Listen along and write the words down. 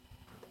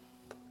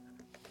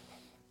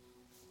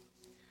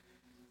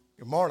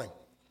Good morning.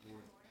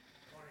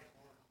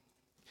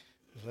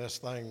 Is this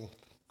thing,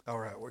 all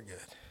right, we're good.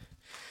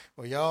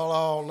 Well, y'all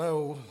all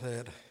know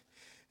that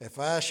if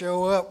I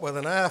show up with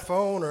an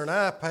iPhone or an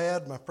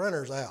iPad, my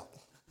printer's out.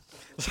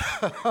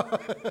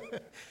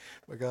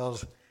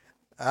 Because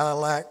I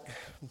like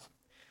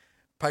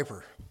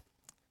paper.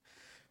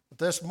 But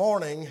this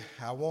morning,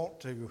 I want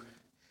to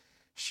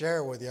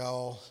share with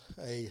y'all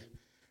a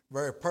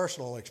very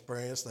personal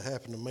experience that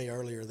happened to me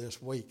earlier this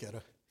week.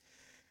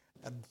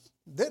 I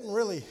didn't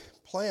really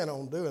plan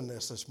on doing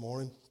this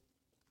morning,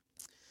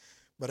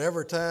 but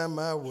every time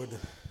I would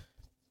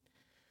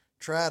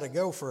try to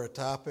go for a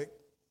topic,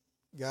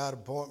 God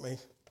would point me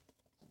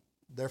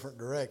a different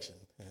direction.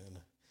 And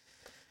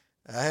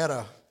I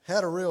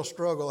had a real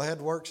struggle. I had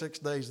to work 6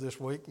 days this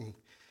week,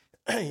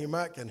 and you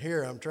might can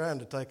hear I'm trying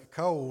to take a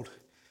cold,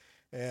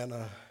 and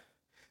the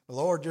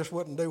Lord just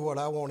wouldn't do what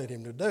I wanted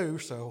him to do,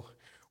 so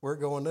we're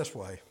going this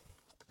way.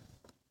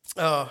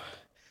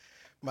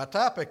 My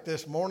topic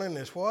this morning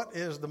is, what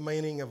is the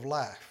meaning of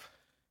life?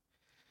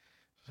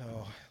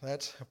 So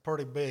that's a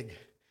pretty big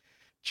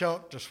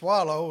chunk to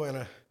swallow in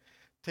a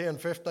 10,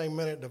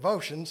 15-minute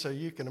devotion, so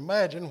you can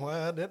imagine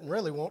why I didn't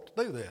really want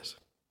to do this.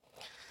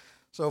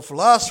 So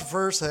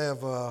philosophers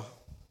have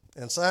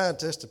and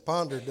scientists have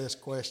pondered this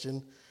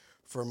question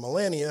for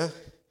millennia,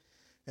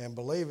 and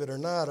believe it or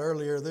not,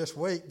 earlier this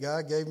week,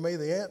 God gave me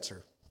the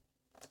answer.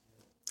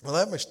 Well,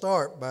 let me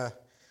start by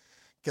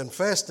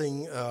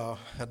confessing a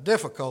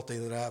difficulty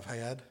that I've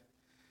had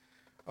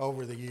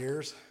over the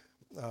years.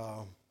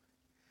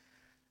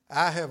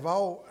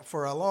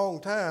 For a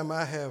long time,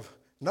 I have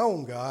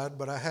known God,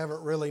 but I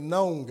haven't really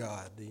known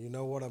God. Do you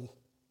know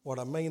what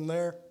I mean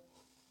there?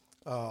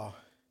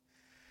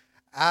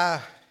 I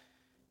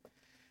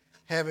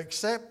have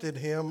accepted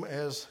him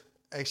as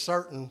a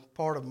certain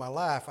part of my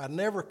life. I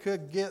never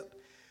could get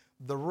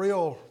the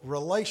real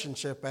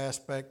relationship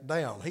aspect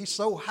down. He's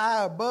so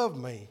high above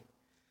me,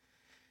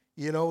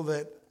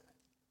 that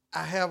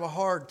I have a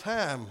hard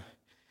time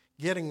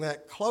getting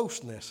that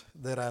closeness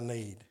that I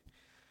need.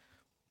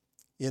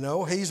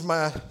 He's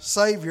my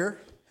Savior.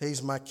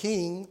 He's my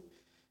King.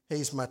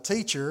 He's my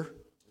teacher.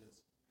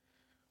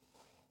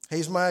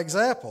 He's my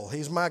example.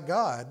 He's my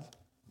God.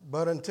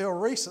 But until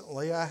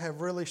recently, I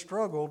have really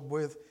struggled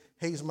with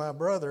he's my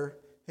brother,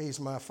 he's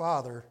my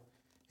father,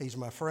 he's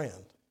my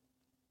friend.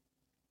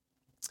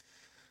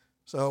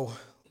 So,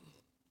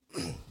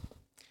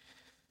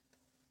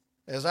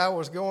 as I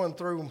was going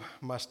through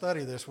my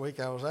study this week,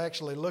 I was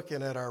actually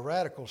looking at our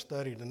radical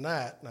study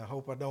tonight, and I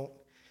hope I don't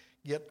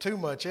get too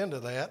much into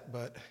that,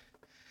 but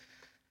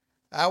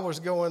I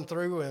was going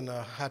through, and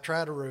I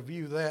try to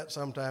review that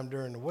sometime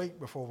during the week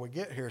before we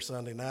get here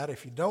Sunday night.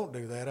 If you don't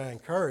do that, I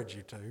encourage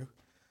you to.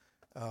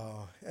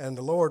 And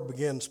the Lord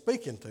began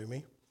speaking to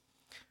me.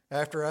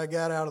 After I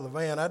got out of the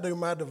van, I do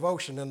my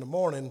devotion in the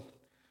morning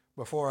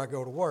before I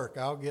go to work.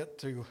 I'll get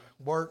to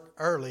work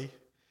early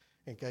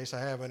in case I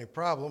have any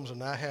problems,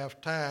 and I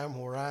have time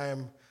where I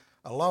am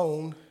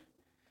alone,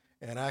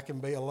 and I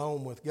can be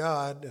alone with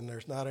God, and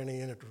there's not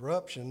any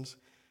interruptions,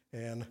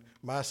 and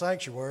my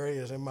sanctuary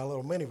is in my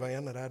little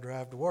minivan that I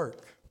drive to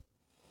work.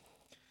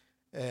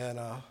 And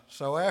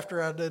so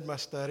after I did my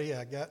study,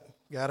 I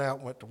got out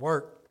and went to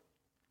work.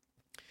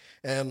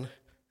 And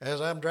as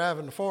I'm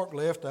driving the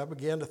forklift, I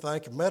began to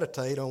think and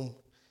meditate on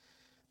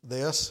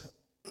this,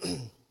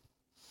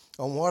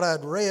 on what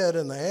I'd read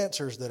and the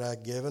answers that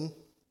I'd given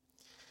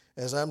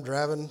as I'm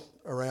driving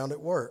around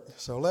at work.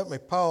 So let me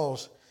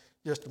pause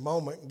just a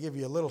moment and give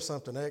you a little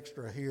something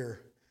extra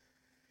here.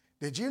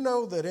 Did you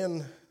know that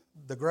in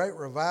the Great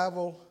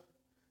Revival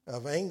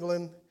of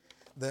England,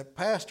 that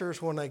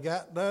pastors, when they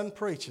got done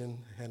preaching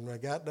and they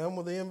got done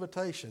with the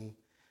invitation,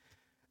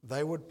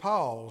 they would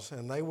pause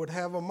and they would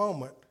have a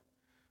moment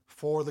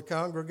for the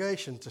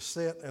congregation to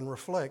sit and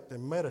reflect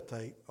and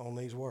meditate on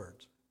these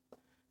words?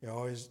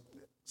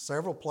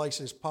 Several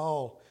places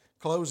Paul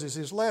closes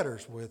his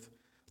letters with,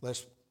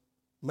 let's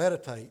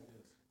meditate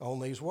on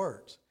these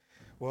words.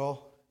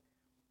 Well,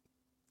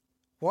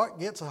 what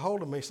gets a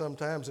hold of me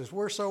sometimes is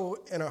we're so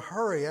in a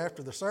hurry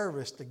after the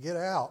service to get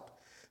out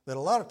that a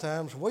lot of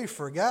times we've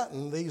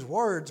forgotten these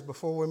words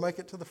before we make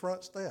it to the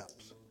front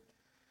steps.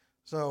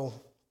 So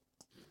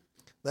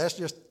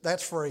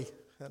that's free.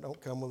 That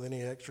don't come with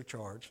any extra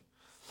charge.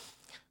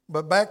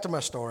 But back to my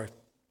story.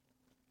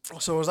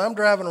 So as I'm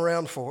driving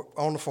around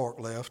on the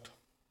forklift,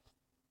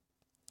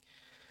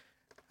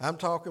 I'm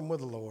talking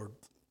with the Lord.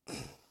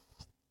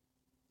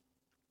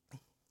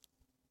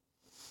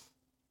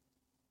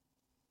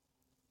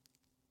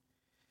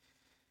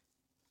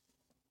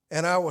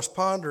 And I was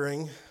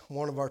pondering,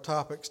 one of our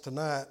topics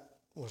tonight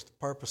was the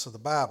purpose of the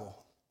Bible.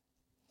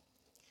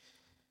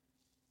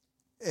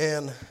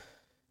 And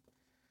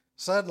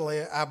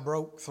suddenly I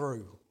broke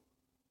through.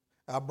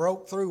 I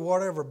broke through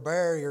whatever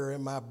barrier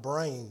in my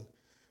brain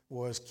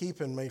was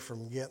keeping me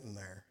from getting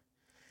there.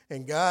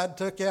 And God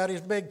took out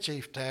his Big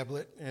Chief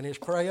tablet and his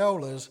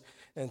Crayolas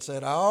and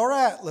said, all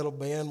right, little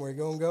Ben, we're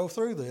going to go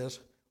through this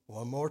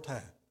one more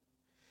time.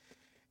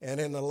 And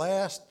in the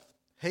last,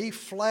 he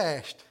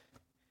flashed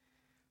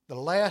the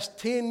last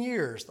 10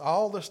 years,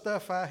 all the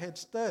stuff I had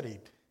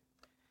studied,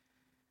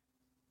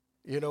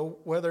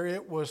 whether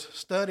it was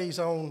studies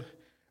on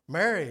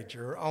marriage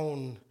or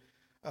on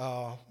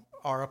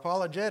our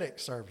apologetic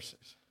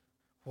services,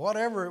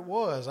 whatever it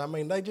was,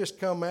 they just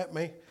come at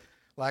me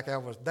like I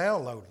was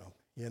downloading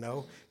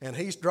them, and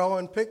he's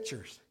drawing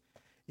pictures,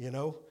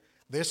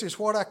 This is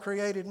what I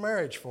created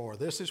marriage for.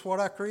 This is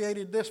what I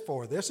created this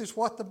for. This is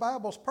what the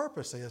Bible's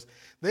purpose is.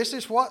 This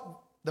is what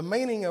the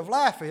meaning of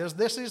life is.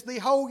 This is the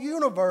whole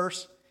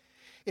universe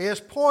is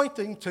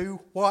pointing to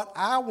what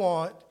I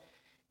want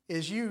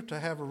is you to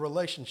have a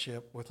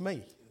relationship with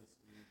me.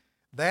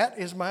 That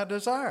is my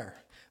desire.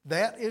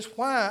 That is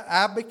why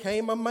I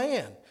became a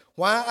man.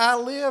 Why I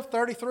lived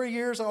 33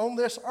 years on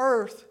this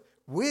earth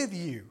with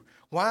you.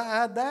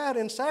 Why I died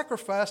and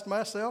sacrificed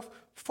myself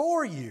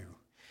for you.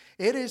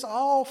 It is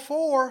all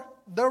for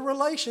the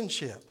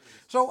relationship.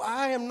 So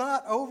I am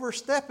not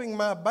overstepping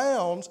my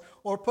bounds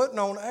or putting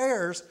on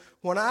airs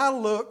when I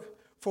look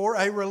for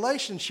a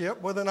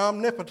relationship with an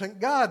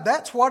omnipotent God.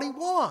 That's what He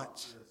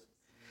wants.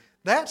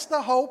 That's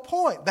the whole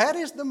point. That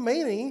is the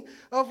meaning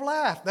of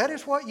life. That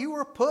is what you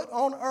were put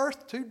on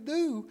earth to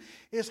do,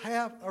 is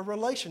have a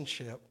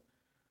relationship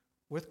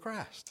with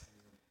Christ.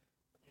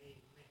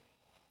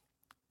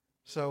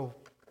 So,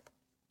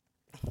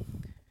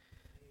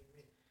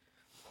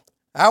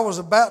 I was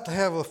about to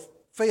have a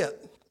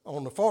fit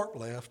on the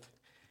forklift,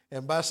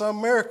 and by some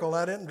miracle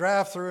I didn't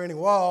drive through any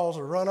walls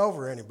or run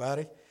over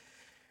anybody.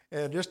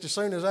 And just as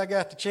soon as I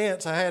got the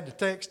chance, I had to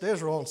text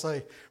Israel and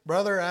say,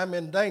 "Brother, I'm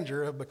in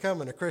danger of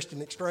becoming a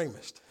Christian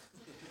extremist."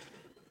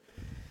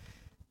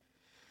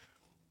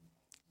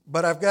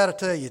 But I've got to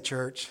tell you,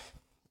 church,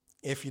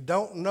 if you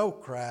don't know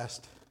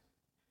Christ,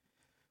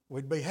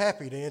 we'd be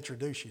happy to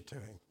introduce you to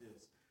Him. Yes.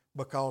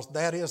 Because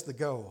that is the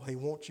goal. He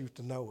wants you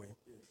to know Him.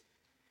 Yes.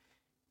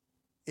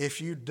 If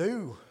you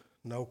do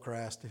know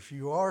Christ, if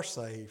you are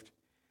saved,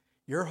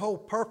 your whole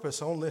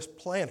purpose on this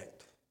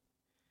planet,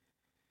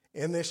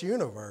 in this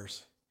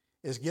universe,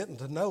 is getting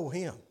to know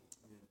Him.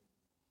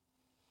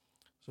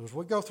 So as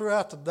we go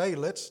throughout the day,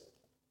 let's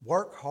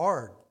work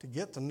hard to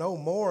get to know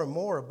more and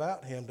more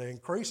about Him, to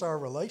increase our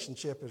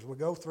relationship as we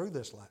go through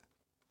this life.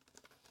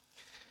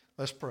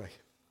 Let's pray.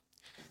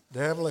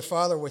 Dear Heavenly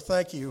Father, we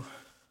thank You,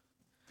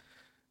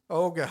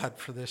 oh God,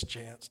 for this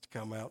chance to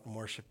come out and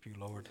worship You,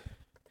 Lord.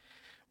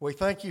 We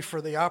thank You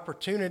for the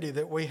opportunity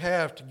that we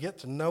have to get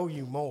to know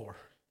You more.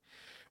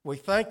 We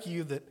thank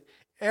You that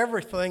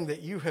everything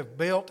that You have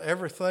built,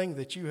 everything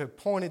that You have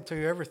pointed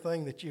to,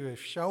 everything that You have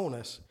shown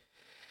us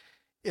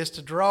is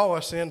to draw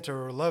us into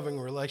a loving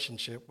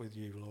relationship with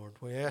You, Lord.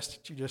 We ask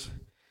that You just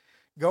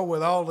go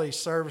with all these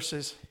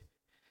services.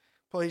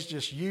 Please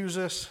just use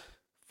us,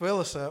 fill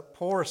us up,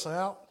 pour us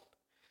out.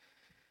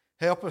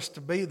 Help us to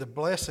be the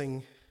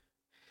blessing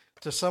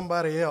to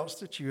somebody else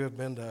that You have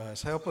been to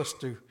us. Help us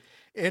to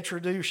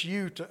introduce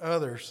You to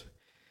others.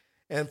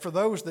 And for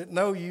those that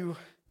know You,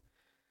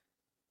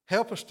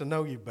 help us to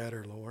know You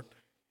better, Lord.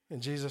 In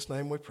Jesus'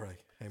 name we pray.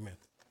 Amen.